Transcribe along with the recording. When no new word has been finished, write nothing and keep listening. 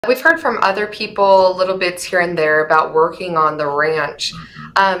We've heard from other people little bits here and there about working on the ranch.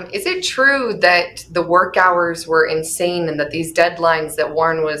 Is it true that the work hours were insane and that these deadlines that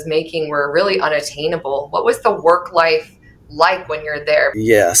Warren was making were really unattainable? What was the work life like when you're there?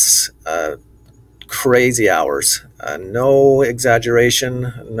 Yes, crazy hours. No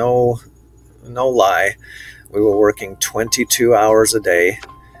exaggeration, no lie. We were working 22 hours a day,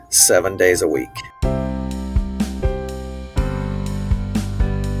 7 days a week.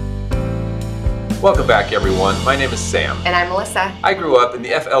 Welcome back, everyone. My name is Sam. And I'm Melissa. I grew up in the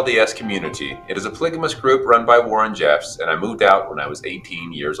FLDS community. It is a polygamous group run by Warren Jeffs, and I moved out when I was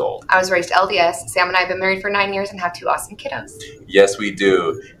 18 years old. I was raised LDS. Sam and I have been married for 9 years and have 2 awesome kiddos. Yes, we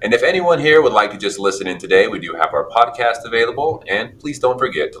do. And if anyone here would like to just listen in today, we do have our podcast available, and please don't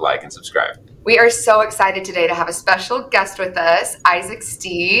forget to like and subscribe. We are so excited today to have a special guest with us, Isaac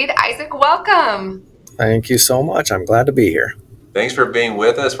Steed. Isaac, welcome. Thank you so much. I'm glad to be here. Thanks for being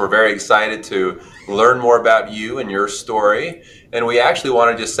with us. We're very excited to learn more about you and your story. And we actually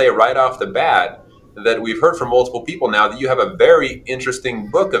want to just say right off the bat that we've heard from multiple people now that you have a very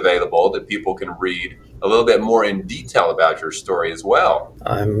interesting book available that people can read a little bit more in detail about your story as well.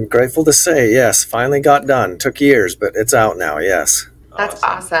 I'm grateful to say, yes, finally got done. Took years, but it's out now, yes. That's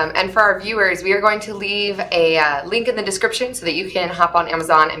awesome. And for our viewers, we are going to leave a link in the description so that you can hop on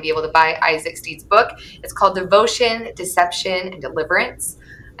Amazon and be able to buy Isaac Steed's book. It's called Devotion, Deception, and Deliverance.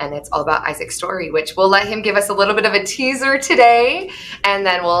 And it's all about Isaac's story, which we'll let him give us a little bit of a teaser today. And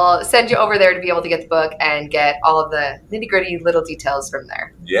then we'll send you over there to be able to get the book and get all of the nitty-gritty little details from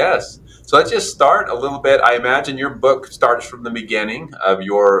there. Yes. So let's just start a little bit. I imagine your book starts from the beginning of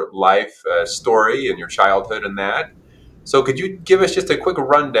your life story and your childhood and that. So could you give us just a quick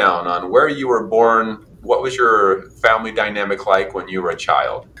rundown on where you were born? What was your family dynamic like when you were a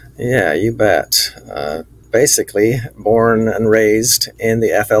child? Yeah, you bet. Basically, born and raised in the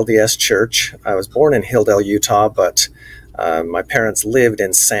FLDS church. I was born in Hilldale, Utah, but my parents lived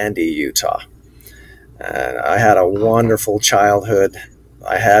in Sandy, Utah. And I had a wonderful childhood.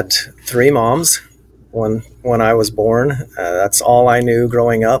 I had 3 moms when I was born. That's all I knew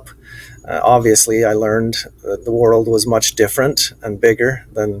growing up. Obviously, I learned that the world was much different and bigger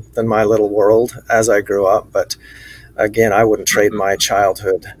than my little world as I grew up. But again, I wouldn't trade my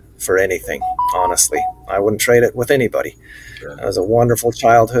childhood for anything, honestly. I wouldn't trade it with anybody. Sure. It was a wonderful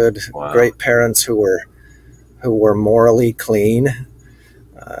childhood, wow. Great parents who were morally clean.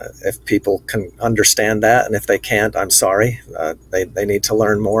 If people can understand that, and if they can't, I'm sorry. They need to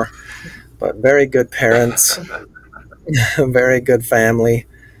learn more. But very good parents, very good family.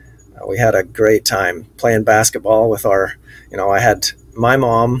 We had a great time playing basketball with my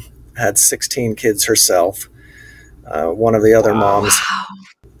mom had 16 kids herself. One of the other moms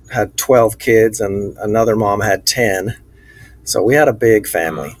had 12 kids and another mom had 10. So we had a big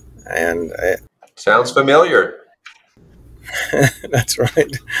family. And sounds familiar. That's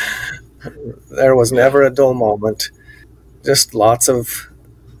right. There was never a dull moment. Just lots of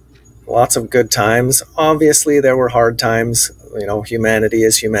good times. Obviously, there were hard times. You know, humanity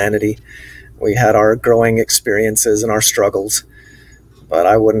is humanity. We had our growing experiences and our struggles, but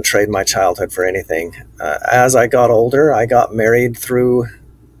I wouldn't trade my childhood for anything. As I got older, I got married through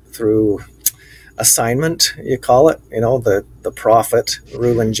assignment, you call it. You know, the prophet,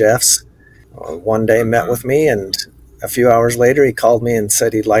 Warren Jeffs, one day met with me, and a few hours later he called me and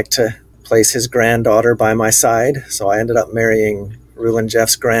said he'd like to place his granddaughter by my side. So I ended up marrying Warren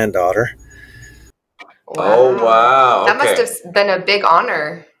Jeffs' granddaughter. Wow. Oh, wow. That must have been a big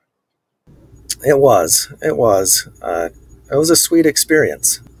honor. It was. It was a sweet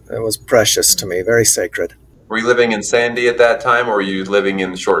experience. It was precious to me, very sacred. Were you living in Sandy at that time, or were you living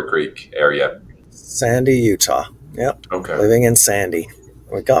in the Short Creek area? Sandy, Utah. Yep. Okay. Living in Sandy.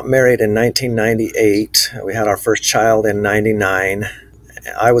 We got married in 1998. We had our first child in 99.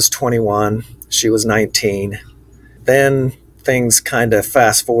 I was 21. She was 19. Then things kind of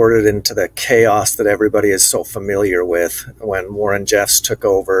fast forwarded into the chaos that everybody is so familiar with when Warren Jeffs took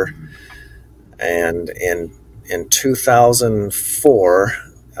over. And in 2004,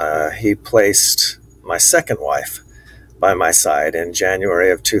 he placed my second wife by my side in January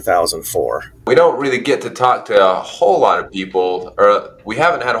of 2004. We don't really get to talk to a whole lot of people, or we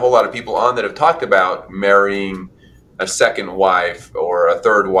haven't had a whole lot of people on that have talked about marrying a second wife or a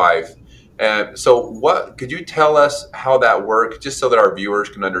third wife. And so could you tell us how that worked, just so that our viewers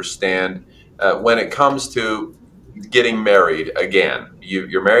can understand when it comes to getting married again?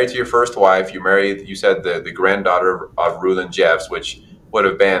 You're married to your first wife. You said the granddaughter of Warren Jeffs, which would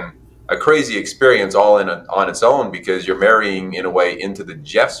have been a crazy experience all on its own, because you're marrying in a way into the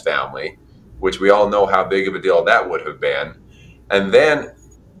Jeffs family, which we all know how big of a deal that would have been. And then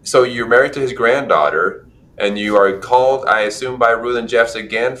so you're married to his granddaughter, and you are called, I assume, by Ruth and Jeffs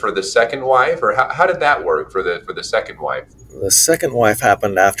again for the second wife, or how did that work for the second wife? The second wife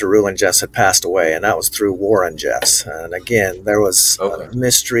happened after Reuel Jeffs had passed away, and that was through Warren Jeffs. And again, there was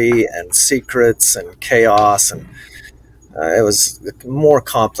mystery and secrets and chaos, and it was more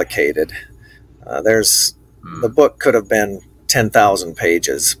complicated. The book could have been 10,000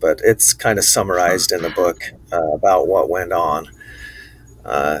 pages, but it's kind of summarized in the book about what went on.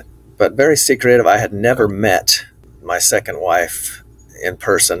 But very secretive. I had never met my second wife in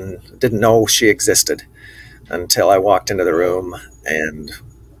person, didn't know she existed until I walked into the room, and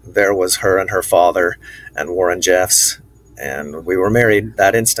there was her and her father and Warren Jeffs, and we were married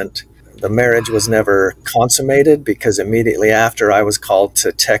that instant. The marriage was never consummated because immediately after I was called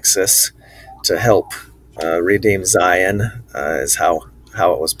to Texas to help redeem Zion, is how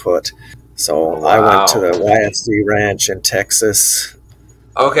it was put. So wow. I went to the YFC ranch in Texas.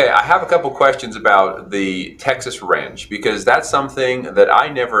 Okay, I have a couple questions about the Texas ranch, because that's something that I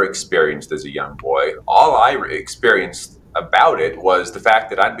never experienced as a young boy. All I experienced about it was the fact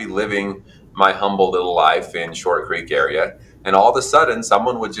that I'd be living my humble little life in Short Creek area, and all of a sudden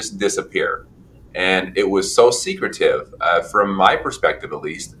someone would just disappear. And it was so secretive, from my perspective at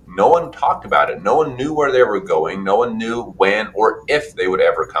least. No one talked about it. No one knew where they were going. No one knew when or if they would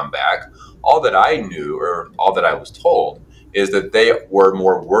ever come back. All that I knew, or all that I was told, is that they were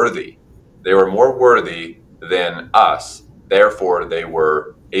more worthy. They were more worthy than us. Therefore, they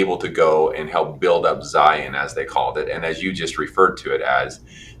were able to go and help build up Zion, as they called it, and as you just referred to it as.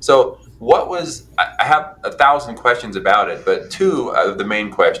 So what was, I have 1,000 questions about it, but two of the main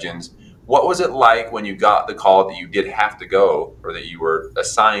questions: what was it like when you got the call that you did have to go, or that you were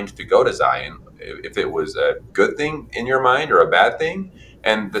assigned to go to Zion? If it was a good thing in your mind or a bad thing?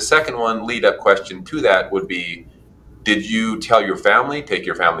 And the second one, lead-up question to that, would be, did you tell your family, take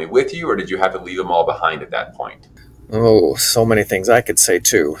your family with you, or did you have to leave them all behind at that point? Oh, so many things I could say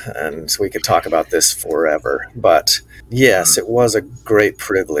too, and we could talk about this forever. But yes, it was a great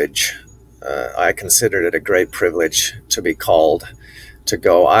privilege. I considered it a great privilege to be called to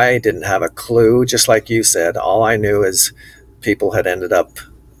go. I didn't have a clue, just like you said. All I knew is people had ended up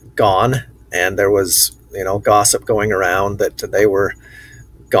gone, and there was, gossip going around that they were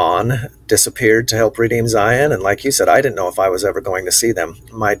gone, disappeared to help redeem Zion. And like you said, I didn't know if I was ever going to see them,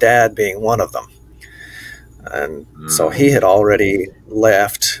 my dad being one of them. And so he had already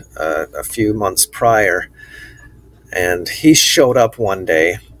left a few months prior, and he showed up one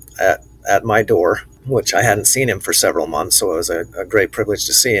day at my door, which I hadn't seen him for several months, so it was a great privilege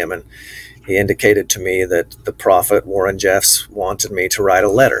to see him. And he indicated to me that the prophet Warren Jeffs wanted me to write a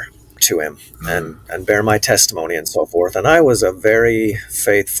letter to him and bear my testimony and so forth. And I was a very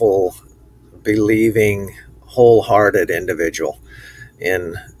faithful, believing, wholehearted individual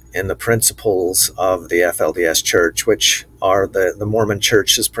in the principles of the FLDS church, which are the Mormon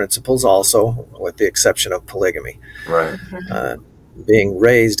church's principles also, with the exception of polygamy. Right. Being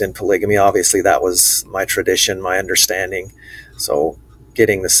raised in polygamy, obviously that was my tradition, my understanding. So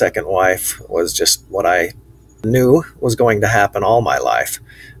getting the second wife was just what I knew was going to happen all my life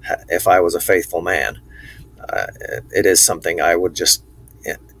if I was a faithful man. It is something I would just,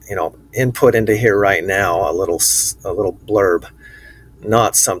 input into here right now, a little blurb.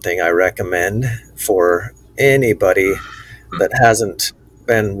 Not something I recommend for anybody that hasn't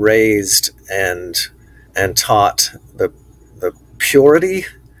been raised and taught the purity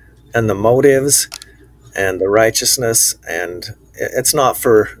and the motives and the righteousness, and it's not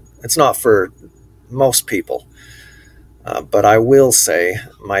for most people. But I will say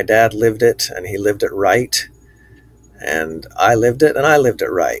my dad lived it, and he lived it right, and I lived it, and I lived it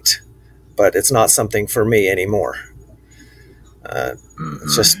right. But it's not something for me anymore.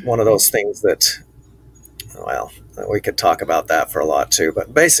 It's just one of those things that, well, we could talk about that for a lot too.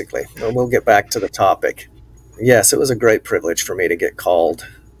 But basically, we'll get back to the topic. Yes, it was a great privilege for me to get called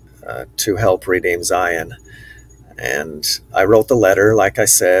to help redeem Zion. And I wrote the letter, like I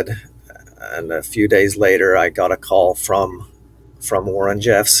said, and a few days later I got a call from Warren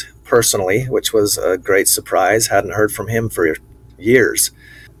Jeffs personally, which was a great surprise. Hadn't heard from him for years.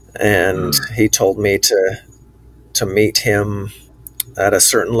 And he told me to meet him at a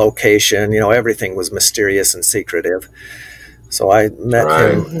certain location. Everything was mysterious and secretive. So I met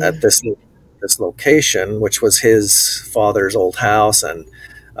him at this location, which was his father's old house, and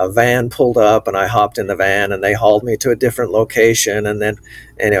a van pulled up, and I hopped in the van, and they hauled me to a different location. And then,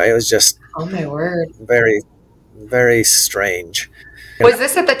 anyway, it was just, oh my word, very, very strange. Was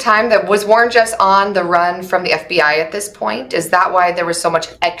this at the time that was Warren Jeffs on the run from the FBI at this point? Is that why there was so much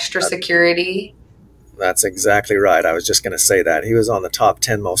extra security? That's exactly right. I was just going to say that. He was on the top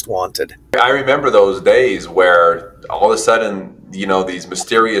 10 most wanted. I remember those days where all of a sudden, these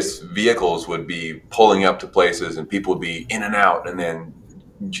mysterious vehicles would be pulling up to places and people would be in and out and then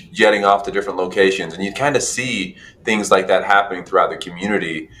jetting off to different locations. And you kind of see things like that happening throughout the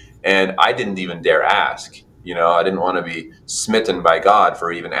community. And I didn't even dare ask. I didn't want to be smitten by God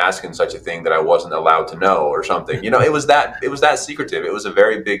for even asking such a thing that I wasn't allowed to know or something. It was that secretive. It was a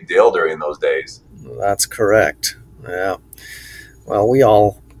very big deal during those days. That's correct. Yeah.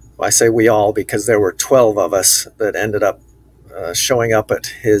 Well, I say we all because there were 12 of us that ended up showing up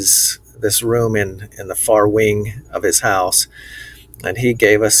at this room in the far wing of his house. And he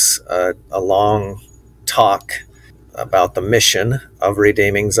gave us a long talk about the mission of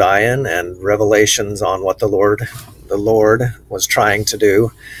redeeming Zion and revelations on what the Lord was trying to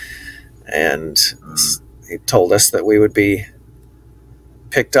do. And he told us that we would be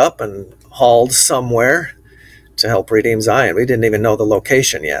picked up and hauled somewhere to help redeem Zion. We didn't even know the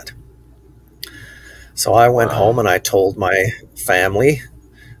location yet. So I went home and I told my family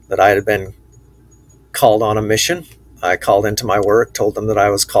that I had been called on a mission. I called into my work, told them that I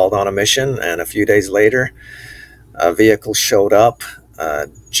was called on a mission, and a few days later, a vehicle showed up.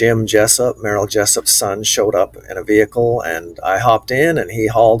 Jim Jessup, Merrill Jessup's son, showed up in a vehicle, and I hopped in, and he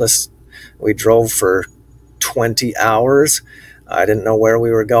hauled us. We drove for 20 hours. I didn't know where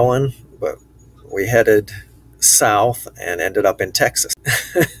we were going, but we headed south and ended up in Texas.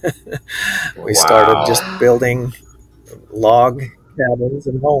 We started just building log cabins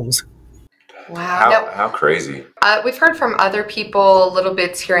and homes. Wow. How crazy. We've heard from other people little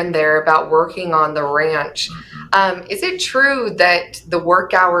bits here and there about working on the ranch. Is it true that the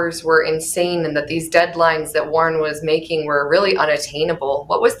work hours were insane and that these deadlines that Warren was making were really unattainable?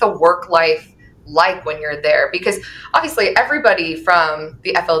 What was the work life like when you're there? Because obviously everybody from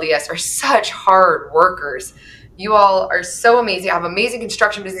the FLDS are such hard workers. You all are so amazing, have amazing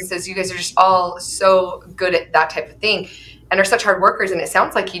construction businesses. You guys are just all so good at that type of thing and are such hard workers. And it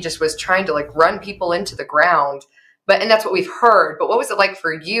sounds like he just was trying to run people into the ground. And that's what we've heard. But what was it like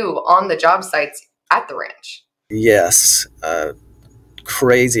for you on the job sites at the ranch? Yes.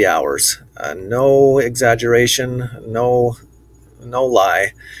 Crazy hours. No exaggeration. No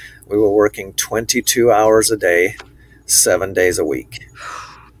lie. We were working 22 hours a day, 7 days a week.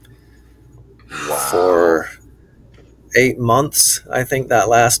 Wow. For 8 months, I think that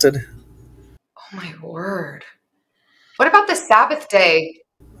lasted. Oh my word. What about the Sabbath day?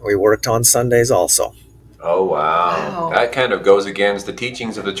 We worked on Sundays also. Oh, wow. That kind of goes against the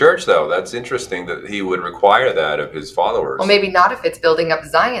teachings of the church, though. That's interesting that he would require that of his followers. Well, maybe not if it's building up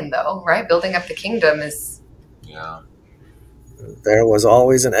Zion, though, right? Building up the kingdom is... Yeah. There was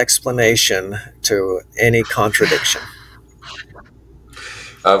always an explanation to any contradiction.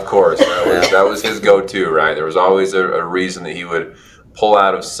 Of course. That was his go-to, right? There was always a reason that he would pull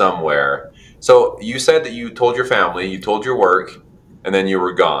out of somewhere. So you said that you told your family, you told your work, and then you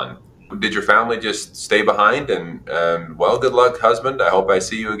were gone. Did your family just stay behind and well, good luck, husband. I hope I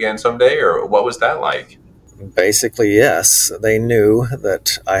see you again someday, or what was that like? Basically, yes. They knew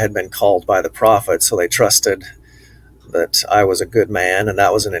that I had been called by the prophet, so they trusted that I was a good man, and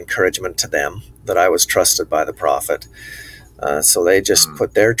that was an encouragement to them, that I was trusted by the prophet. So they just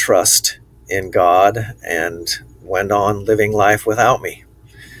put their trust in God and went on living life without me.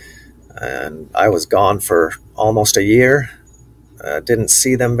 And I was gone for almost a year. Didn't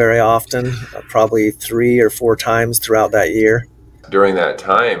see them very often, probably 3 or 4 times throughout that year. During that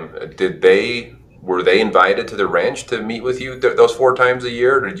time, were they invited to the ranch to meet with you those 4 times a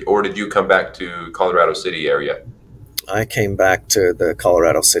year, or did you come back to Colorado City area? I came back to the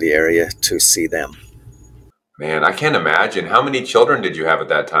Colorado City area to see them. Man, I can't imagine. How many children did you have at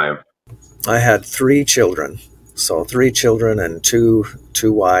that time? I had 3 children. So 3 children and two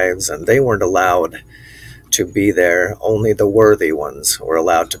wives, and they weren't allowed to be there. Only the worthy ones were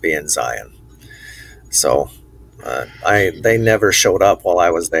allowed to be in Zion. So they never showed up while I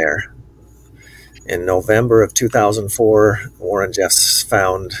was there. In November of 2004, Warren just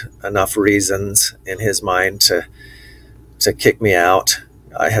found enough reasons in his mind to kick me out.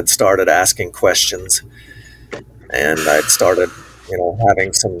 I had started asking questions, and I'd started,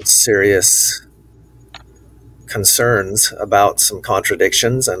 having some serious concerns about some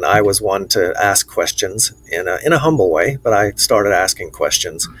contradictions, and I was one to ask questions in a humble way, but I started asking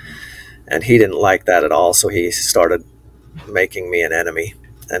questions, and he didn't like that at all, so he started making me an enemy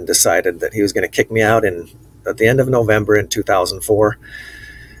and decided that he was going to kick me out at the end of November in 2004,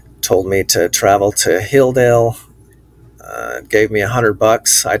 told me to travel to Hilldale, gave me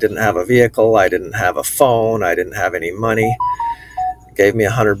 $100. I didn't have a vehicle, I didn't have a phone, I didn't have any money. gave me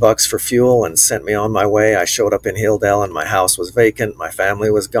 $100 for fuel and sent me on my way. I showed up in Hilldale and my house was vacant. My family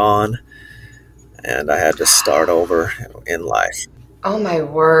was gone. And I had to start over in life. Oh my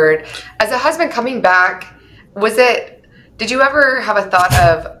word. As a husband coming back, did you ever have a thought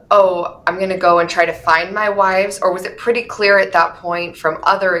of, oh, I'm going to go and try to find my wives? Or was it pretty clear at that point from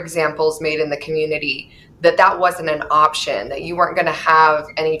other examples made in the community that that wasn't an option, that you weren't going to have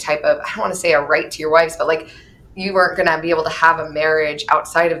any type of, I don't want to say a right to your wives, but like you weren't going to be able to have a marriage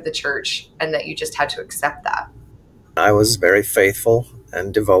outside of the church and that you just had to accept that? I was very faithful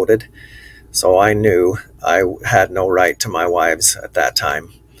and devoted, so I knew I had no right to my wives at that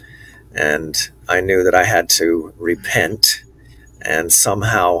time. And I knew that I had to repent and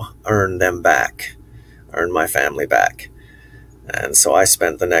somehow earn them back, earn my family back. And so I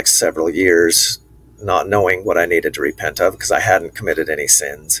spent the next several years not knowing what I needed to repent of because I hadn't committed any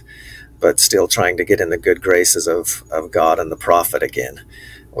sins, but still trying to get in the good graces of God and the prophet again,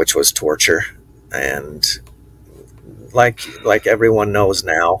 which was torture. And like everyone knows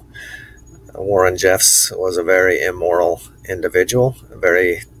now, Warren Jeffs was a very immoral individual,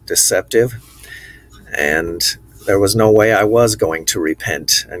 very deceptive, and there was no way I was going to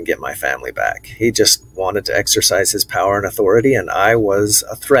repent and get my family back. He just wanted to exercise his power and authority, and I was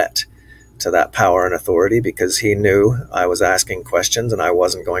a threat to that power and authority because he knew I was asking questions and I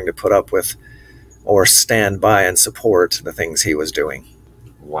wasn't going to put up with or stand by and support the things he was doing.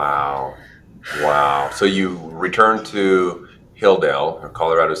 Wow. Wow. So you return to Hilldale, or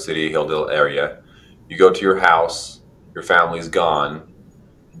Colorado City, Hilldale area. You go to your house, your family's gone,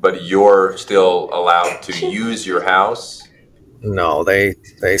 but you're still allowed to use your house? No, they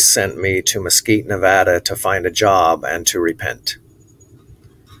sent me to Mesquite, Nevada to find a job and to repent.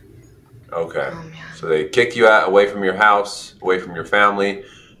 Okay. So they kick you out, away from your house, away from your family,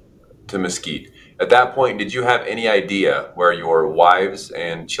 to Mesquite. At that point, did you have any idea where your wives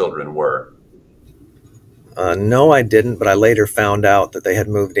and children were? No, I didn't, but I later found out that they had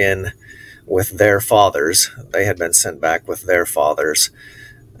moved in with their fathers. They had been sent back with their fathers.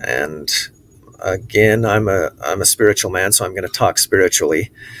 And again, I'm a spiritual man, so I'm going to talk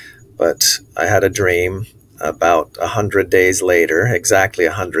spiritually. But I had a dream about 100 days later, exactly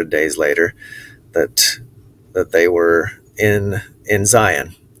 100 days later, that they were in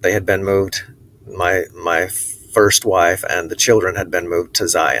Zion. They had been moved. My first wife and the children had been moved to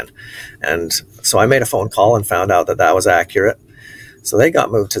Zion. And so I made a phone call and found out that that was accurate. So they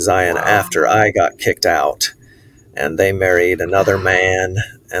got moved to Zion after I got kicked out. And they married another man.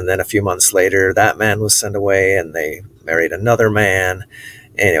 And then a few months later, that man was sent away and they married another man.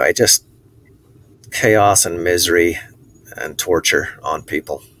 Anyway, just chaos and misery and torture on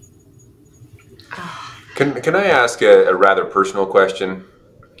people. Can I ask a rather personal question?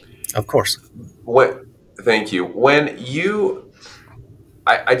 Of course. Thank you.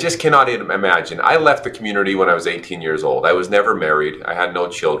 I just cannot even imagine. I left the community when I was 18 years old. I was never married. I had no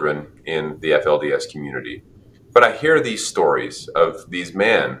children in the FLDS community. But I hear these stories of these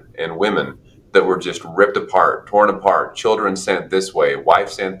men and women that were just ripped apart, torn apart, children sent this way, wife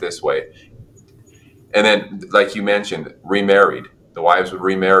sent this way. And then, like you mentioned, remarried. The wives would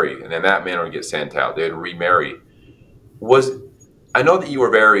remarry, and then that man would get sent out. They'd remarry. I know that you were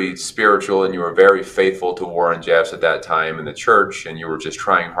very spiritual and you were very faithful to Warren Jeffs at that time in the church, and you were just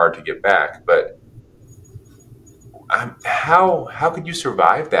trying hard to get back. But how could you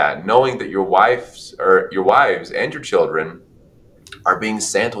survive that, knowing that your wives and your children are being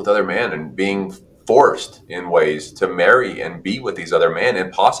sent with other men and being forced in ways to marry and be with these other men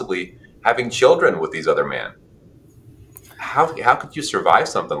and possibly having children with these other men? How could you survive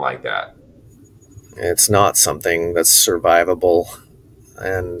something like that? It's not something that's survivable,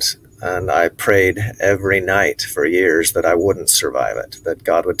 and I prayed every night for years that I wouldn't survive it, that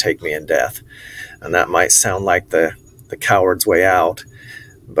God would take me in death. And that might sound like the coward's way out,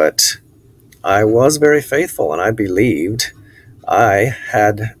 but I was very faithful, and I believed I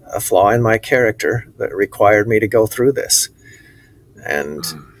had a flaw in my character that required me to go through this. And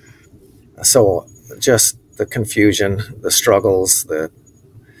so just the confusion, the struggles,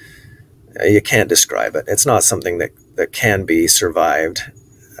 you can't describe it. It's not something that can be survived.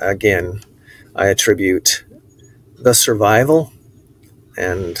 Again, I attribute the survival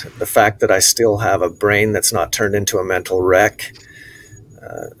and the fact that I still have a brain that's not turned into a mental wreck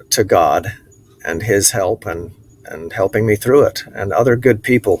to God and His help and helping me through it, and other good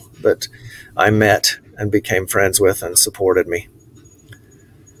people that I met and became friends with and supported me.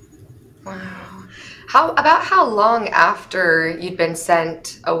 Wow. How long after you'd been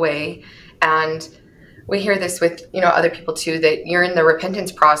sent away, and we hear this with other people too, that you're in the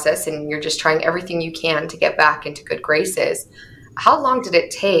repentance process and you're just trying everything you can to get back into good graces. how long did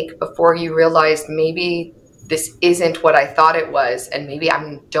it take before you realized maybe this isn't what I thought it was, and maybe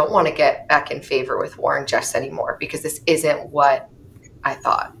I don't want to get back in favor with Warren Jeffs anymore because this isn't what I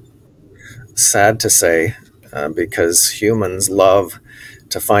thought? Sad to say, because humans love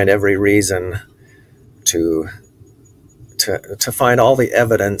to find every reason to find all the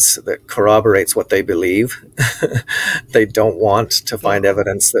evidence that corroborates what they believe. They don't want to find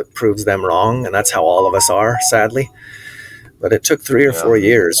evidence that proves them wrong, and that's how all of us are, sadly. But it took 3 or 4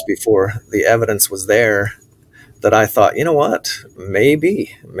 years before the evidence was there that I thought, you know what,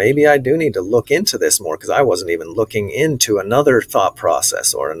 maybe I do need to look into this more, because I wasn't even looking into another thought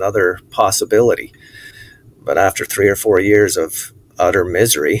process or another possibility. But after 3 or 4 years of utter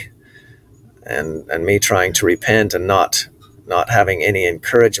misery and me trying to repent and not having any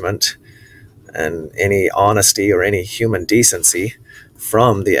encouragement and any honesty or any human decency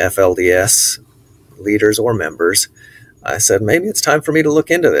from the FLDS leaders or members, I said, maybe it's time for me to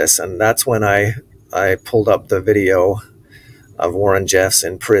look into this. And that's when I pulled up the video of Warren Jeffs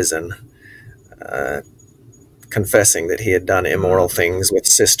in prison, confessing that he had done immoral things with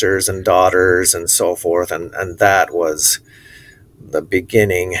sisters and daughters and so forth. And that was the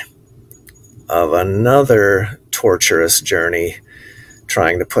beginning of another torturous journey,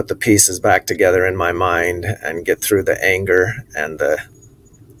 trying to put the pieces back together in my mind and get through the anger and the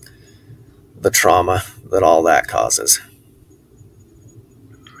trauma that all that causes.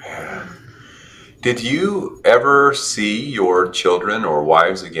 Did you ever see your children or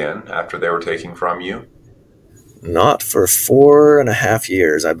wives again after they were taken from you? Not for 4.5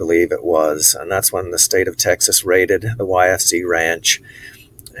 years, I believe it was. And that's when the state of Texas raided the YFC ranch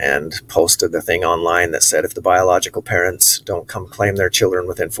and posted the thing online that said if the biological parents don't come claim their children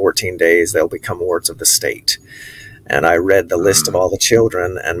within 14 days, they'll become wards of the state. And I read the list of all the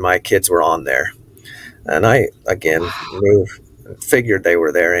children, and my kids were on there. And I, again, figured they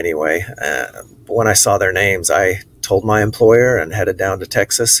were there anyway. But when I saw their names, I told my employer and headed down to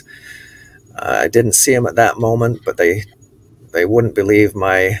Texas. I didn't see them at that moment, but they wouldn't believe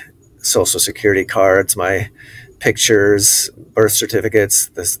my social security cards, my pictures, birth certificates,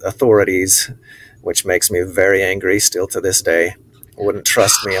 the authorities, which makes me very angry still to this day, wouldn't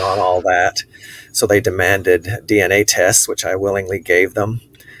trust me on all that. So they demanded DNA tests, which I willingly gave them.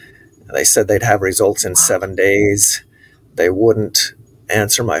 They said they'd have results in 7 days. They wouldn't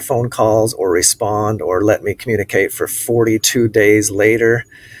answer my phone calls or respond or let me communicate for 42 days later.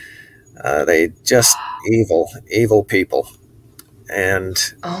 They just evil people. And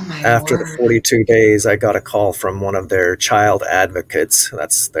after the 42 days, I got a call from one of their child advocates.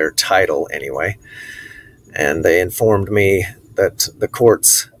 That's their title anyway. And they informed me that the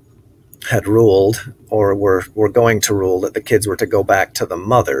courts had ruled, or were going to rule, that the kids were to go back to the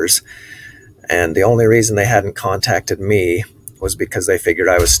mothers. And the only reason they hadn't contacted me was because they figured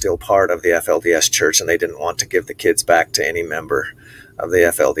I was still part of the FLDS church, and they didn't want to give the kids back to any member of the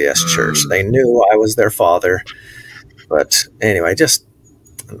FLDS church. They knew I was their father. But anyway,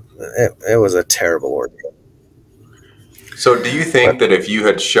 it was a terrible ordeal. So do you think that if you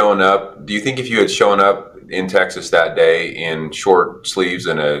had shown up in Texas that day in short sleeves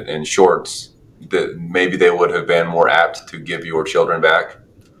and in shorts, that maybe they would have been more apt to give your children back?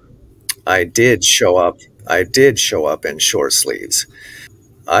 I did show up in short sleeves.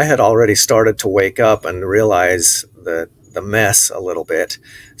 I had already started to wake up and realize the mess a little bit.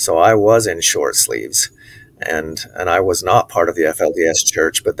 So I was in short sleeves. And I was not part of the FLDS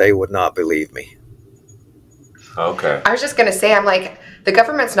church, but they would not believe me. Okay. I was just going to say, I'm like, the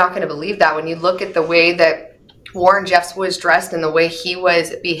government's not going to believe that when you look at the way that Warren Jeffs was dressed and the way he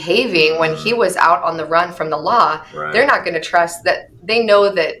was behaving when he was out on the run from the law. Right. They're not going to trust that. They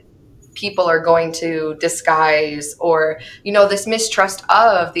know that people are going to disguise or, this mistrust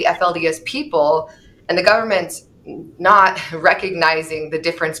of the FLDS people, and the government's not recognizing the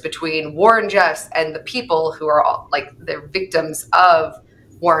difference between Warren Jeffs and the people who are all, like, they're victims of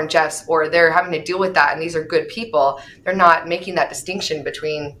Warren Jeffs, or they're having to deal with that, and these are good people. They're not making that distinction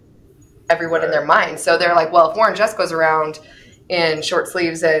between everyone in their mind. So they're like, well, if Warren Jeffs goes around in short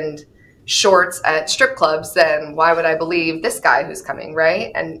sleeves and shorts at strip clubs, then why would I believe this guy who's coming,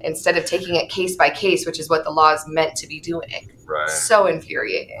 right? And instead of taking it case by case, which is what the law is meant to be doing. Right. So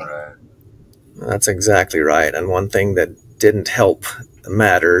infuriating. Right. That's exactly right. And one thing that didn't help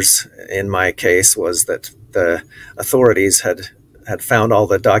matters in my case was that the authorities had found all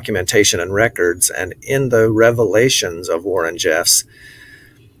the documentation and records, and in the revelations of Warren Jeffs,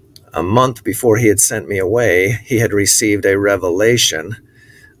 a month before he had sent me away, he had received a revelation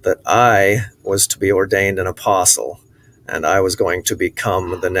that I was to be ordained an apostle, and I was going to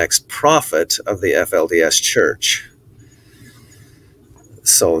become the next prophet of the FLDS church.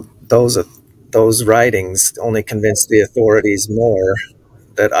 So those writings only convinced the authorities more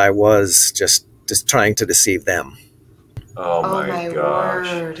that I was just trying to deceive them. Oh Oh my my gosh.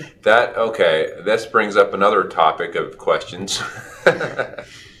 word. Okay, this brings up another topic of questions.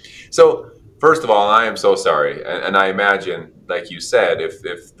 So, first of all, I am so sorry. And I imagine, like you said, if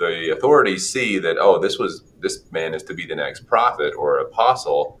the authorities see that, oh, this man is to be the next prophet or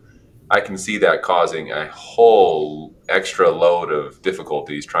apostle, I can see that causing a whole extra load of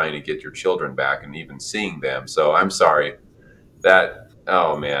difficulties trying to get your children back and even seeing them. So I'm sorry that,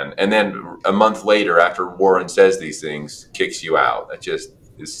 oh man. And then a month later, after Warren says these things, kicks you out. That just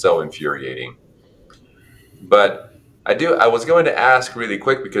is so infuriating. But I was going to ask really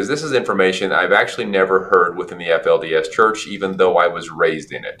quick because this is information I've actually never heard within the FLDS church, even though I was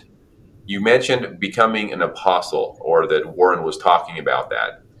raised in it. You mentioned becoming an apostle, or that Warren was talking about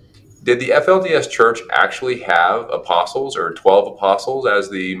that. Did the FLDS church actually have apostles, or 12 apostles,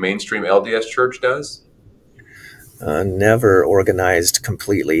 as the mainstream LDS church does? Never organized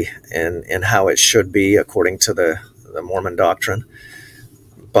completely in how it should be according to the Mormon doctrine.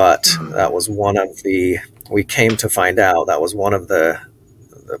 But that was we came to find out that was one of the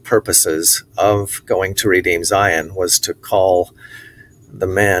purposes of going to Redeem Zion, was to call the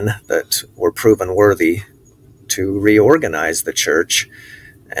men that were proven worthy to reorganize the church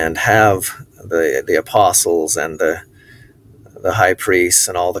and have the apostles and the high priests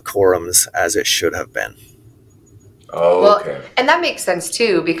and all the quorums as it should have been. Oh, Well, okay. and that makes sense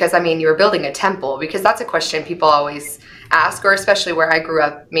too, because I mean, you were building a temple, because that's a question people always ask, or especially where I grew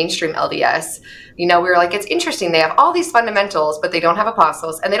up, mainstream LDS. We were like, it's interesting. They have all these fundamentals, but they don't have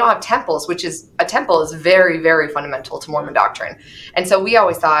apostles and they don't have temples, which is a temple is very, very fundamental to Mormon doctrine. And so we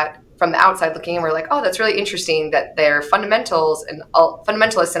always thought from the outside looking in, we're like, oh, that's really interesting that they're fundamentals and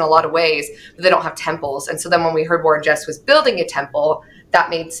fundamentalists in a lot of ways, but they don't have temples. And so then when we heard Warren Jeffs was building a temple, that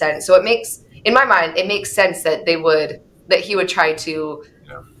made sense. So in my mind, it makes sense that he would try to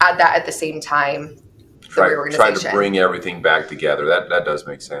add that at the same time. Try to bring everything back together. That does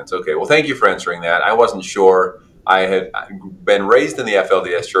make sense. Okay, well, thank you for answering that. I wasn't sure. I had been raised in the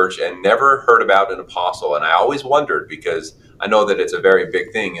FLDS church and never heard about an apostle, and I always wondered because I know that it's a very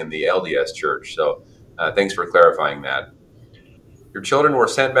big thing in the LDS church. So thanks for clarifying that. Your children were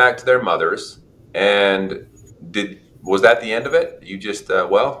sent back to their mothers, and was that the end of it? You just,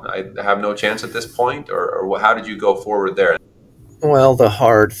 I have no chance at this point, or how did you go forward there? Well, the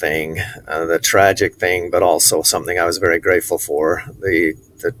hard thing, the tragic thing, but also something I was very grateful for, the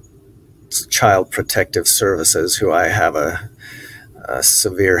Child Protective Services, who I have a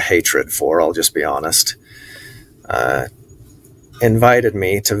severe hatred for, I'll just be honest, invited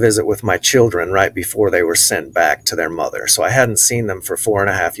me to visit with my children right before they were sent back to their mother. So I hadn't seen them for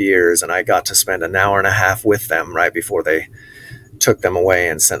 4.5 years, and I got to spend an hour and a half with them right before they took them away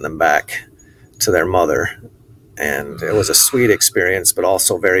and sent them back to their mother. And it was a sweet experience, but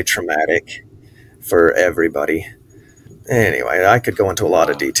also very traumatic for everybody. Anyway, I could go into a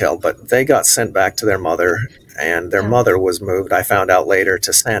lot of detail, but they got sent back to their mother, and their mother was moved, I found out later,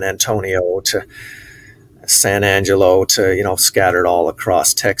 to San Antonio, to San Angelo, to, scattered all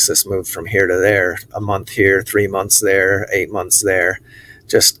across Texas, moved from here to there, a month here, 3 months there, 8 months there.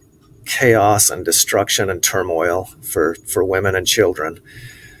 Just chaos and destruction and turmoil for women and children.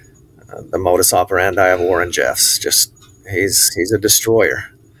 The modus operandi of Warren Jeffs, just he's a destroyer.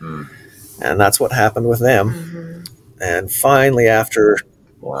 And that's what happened with them. And finally, after it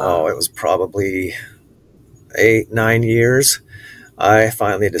was probably 8-9 years, I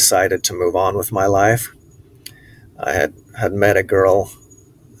finally decided to move on with my life. I had met a girl,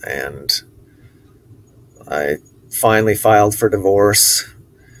 and I finally filed for divorce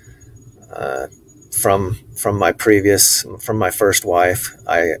from my first wife.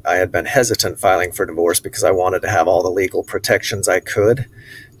 I had been hesitant filing for divorce because I wanted to have all the legal protections I could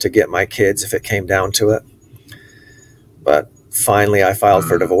to get my kids if it came down to it. But finally I filed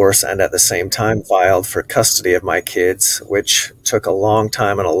for divorce, and at the same time filed for custody of my kids, which took a long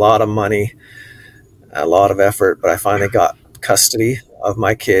time and a lot of money, a lot of effort, but I finally got custody of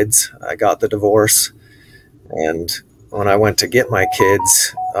my kids. I got the divorce, and when I went to get my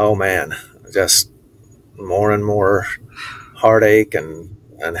kids, oh man, just more and more heartache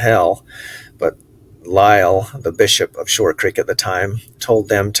and hell. But Lyle, the bishop of Shore Creek at the time, told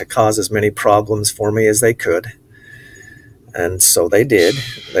them to cause as many problems for me as they could. And so they did.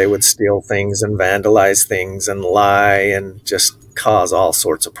 They would steal things and vandalize things and lie and just cause all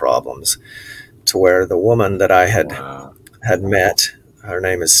sorts of problems, to where the woman that I had met, her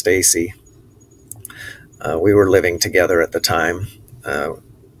name is Stacy, we were living together at the time.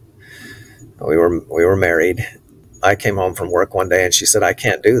 We were married, I came home from work one day and she said, I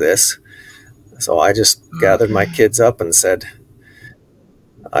can't do this. So I just gathered my kids up and said,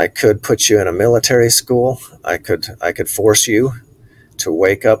 I could put you in a military school. I could force you to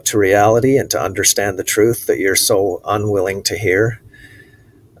wake up to reality and to understand the truth that you're so unwilling to hear.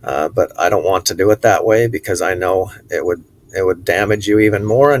 But I don't want to do it that way because I know it would damage you even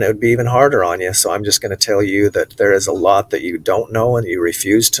more and it would be even harder on you. So I'm just going to tell you that there is a lot that you don't know and you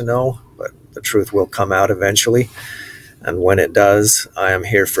refuse to know, but the truth will come out eventually. And when it does, I am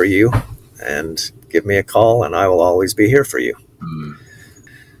here for you, and give me a call and I will always be here for you. Mm.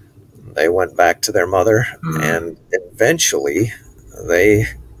 They went back to their mother, and eventually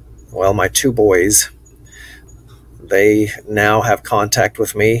my two boys, they now have contact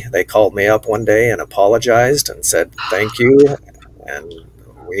with me. They called me up one day and apologized and said, thank you. And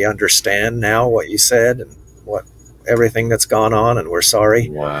we understand now what you said and everything that's gone on, and we're sorry.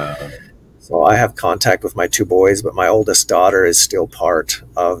 Wow. So I have contact with my two boys, but my oldest daughter is still part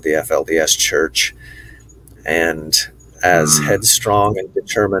of the FLDS church and as headstrong and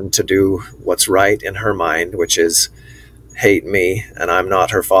determined to do what's right in her mind, which is hate me, and I'm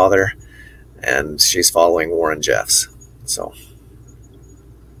not her father, and she's following Warren Jeffs. So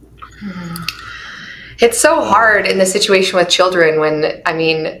it's so hard in the situation with children when, I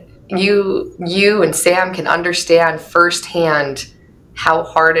mean, you and Sam can understand firsthand how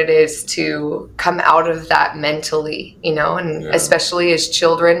hard it is to come out of that mentally, and especially as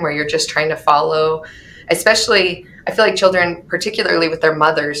children where you're just trying to follow, especially I feel like children, particularly with their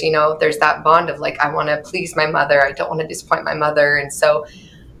mothers, there's that bond of like, I want to please my mother. I don't want to disappoint my mother. And so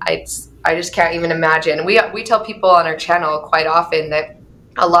I just can't even imagine. We tell people on our channel quite often that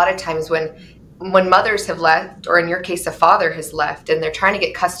a lot of times when mothers have left, or in your case, a father has left, and they're trying to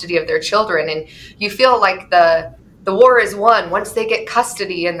get custody of their children, and you feel like the war is won once they get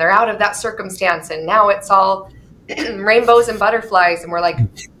custody and they're out of that circumstance, and now it's all rainbows and butterflies, and we're like,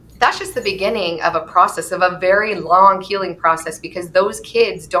 that's just the beginning of a process, of a very long healing process, because those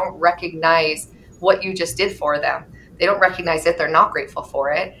kids don't recognize what you just did for them. They don't recognize it. They're not grateful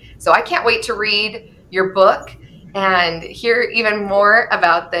for it. So I can't wait to read your book and hear even more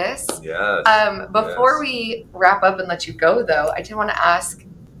about this. Yes. Before we wrap up and let you go, though, I did want to ask,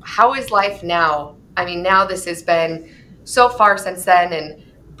 how is life now? I mean, now this has been so far since then, and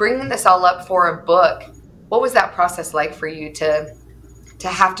bringing this all up for a book, what was that process like for you to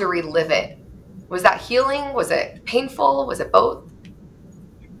have to relive it? Was that healing? Was it painful? Was it both?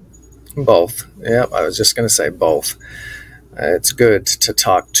 Both. Yeah, I was just going to say both. It's good to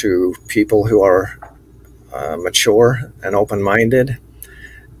talk to people who are mature and open-minded.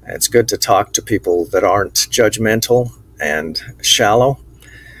 It's good to talk to people that aren't judgmental and shallow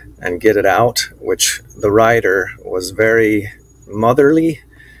and get it out, which the writer was very motherly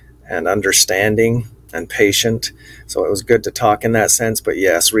and understanding and patient. So it was good to talk in that sense. But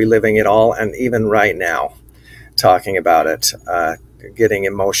yes, reliving it all, and even right now, talking about it, getting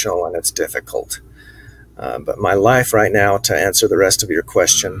emotional, and it's difficult. But my life right now, to answer the rest of your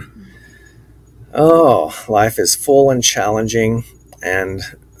question, life is full and challenging. And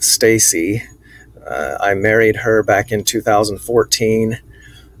Stacy, I married her back in 2014,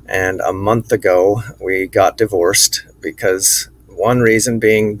 and a month ago we got divorced, because one reason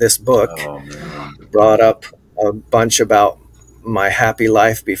being this book brought up a bunch about my happy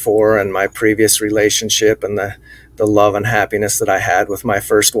life before and my previous relationship and the love and happiness that I had with my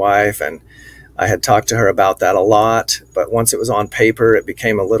first wife. And I had talked to her about that a lot, but once it was on paper, it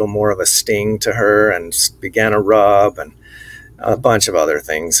became a little more of a sting to her and began a rub and a bunch of other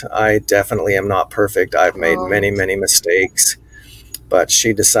things. I definitely am not perfect. I've made many, many mistakes, but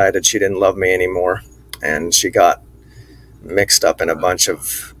she decided she didn't love me anymore, and she got mixed up in a bunch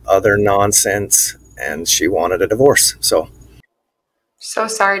of other nonsense, and she wanted a divorce. So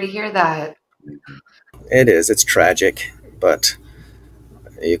sorry to hear that. It's tragic, but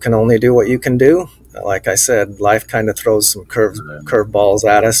you can only do what you can do. Like I said, life kind of throws some curve balls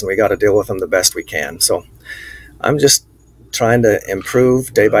at us, and we got to deal with them the best we can. So I'm just trying to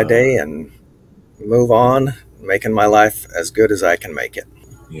improve day by day and move on, making my life as good as I can make it.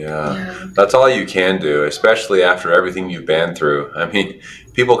 Yeah, that's all you can do, especially after everything you've been through. I mean,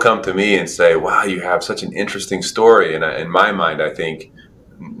 people come to me and say, wow, you have such an interesting story. And in my mind, I think,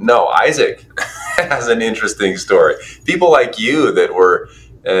 no, Isaac has an interesting story. People like you that were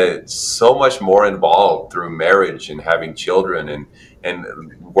so much more involved through marriage and having children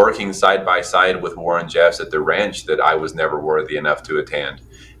and working side by side with Warren Jeffs at the ranch that I was never worthy enough to attend,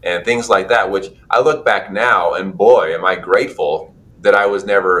 and things like that, which I look back now and boy, am I grateful that I was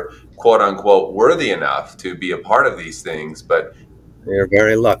never, quote unquote, worthy enough to be a part of these things. But you're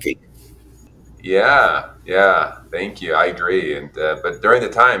very lucky. Yeah. Thank you. I agree. And but during the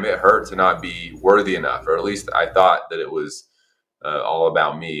time, it hurt to not be worthy enough, or at least I thought that it was all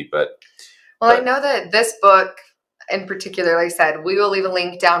about me. Well, I know that this book in particular, like I said, we will leave a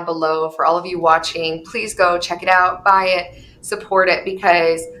link down below for all of you watching. Please go check it out, buy it, support it,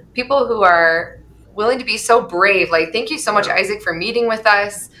 because people who are willing to be so brave, like, thank you so much, Isaac, for meeting with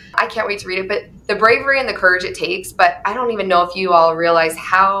us. I can't wait to read it, but the bravery and the courage it takes, but I don't even know if you all realize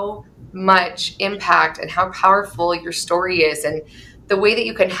how much impact and how powerful your story is, and the way that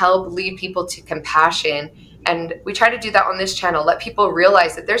you can help lead people to compassion. And we try to do that on this channel, let people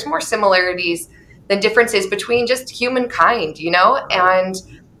realize that there's more similarities than differences between just humankind, you know, and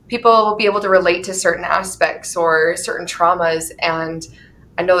people will be able to relate to certain aspects or certain traumas, and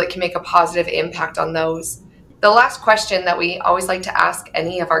I know that can make a positive impact on those. The last question that we always like to ask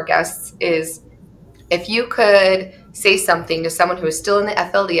any of our guests is, if you could say something to someone who is still in the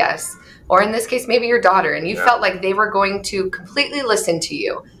FLDS, or in this case, maybe your daughter, and you felt like they were going to completely listen to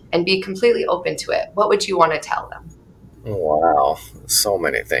you and be completely open to it, what would you want to tell them? Wow, so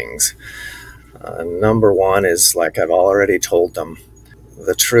many things. Number one is, like I've already told them,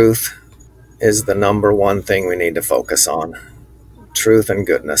 the truth is the number one thing we need to focus on. Truth and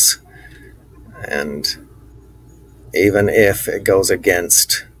goodness. And even if it goes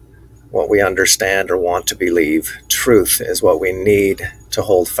against what we understand or want to believe, truth is what we need to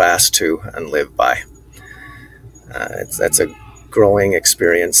hold fast to and live by. That's a growing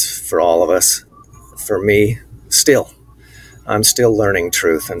experience for all of us. For me, I'm still learning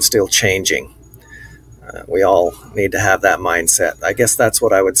truth and still changing. We all need to have that mindset. I guess that's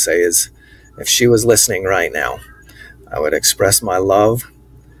what I would say is, if she was listening right now, I would express my love,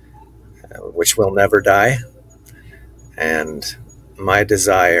 which will never die, and my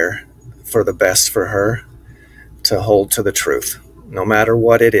desire for the best for her, to hold to the truth. No matter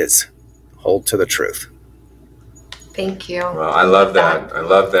what it is, hold to the truth. Thank you. Well, I love that. I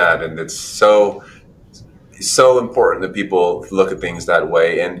love that. And it's so important that people look at things that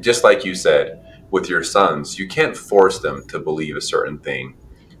way. And just like you said, with your sons, you can't force them to believe a certain thing.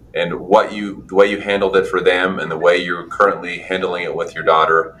 And the way you handled it for them, and the way you're currently handling it with your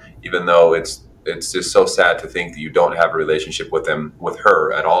daughter, even though it's just so sad to think that you don't have a relationship with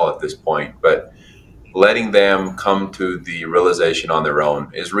her at all at this point, but letting them come to the realization on their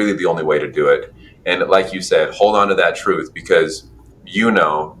own is really the only way to do it. And like you said, hold on to that truth, because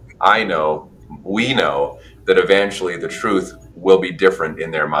I know, we know that eventually the truth will be different in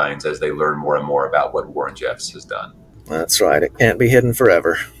their minds as they learn more and more about what Warren Jeffs has done. That's right. It can't be hidden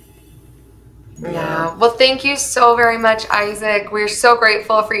forever. Yeah. Well, thank you so very much, Isaac. We're so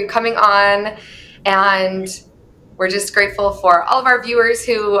grateful for you coming on, and we're just grateful for all of our viewers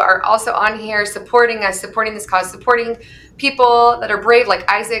who are also on here supporting us, supporting this cause, supporting people that are brave like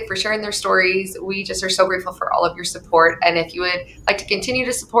Isaac for sharing their stories. We just are so grateful for all of your support. And if you would like to continue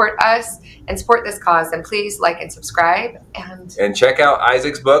to support us and support this cause, then please like and subscribe. And check out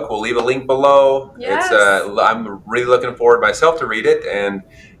Isaac's book. We'll leave a link below. Yes. I'm really looking forward myself to read it. And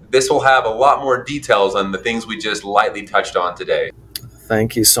this will have a lot more details on the things we just lightly touched on today.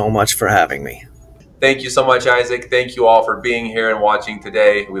 Thank you so much for having me. Thank you so much, Isaac. Thank you all for being here and watching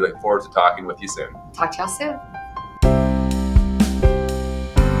today. We look forward to talking with you soon. Talk to y'all soon.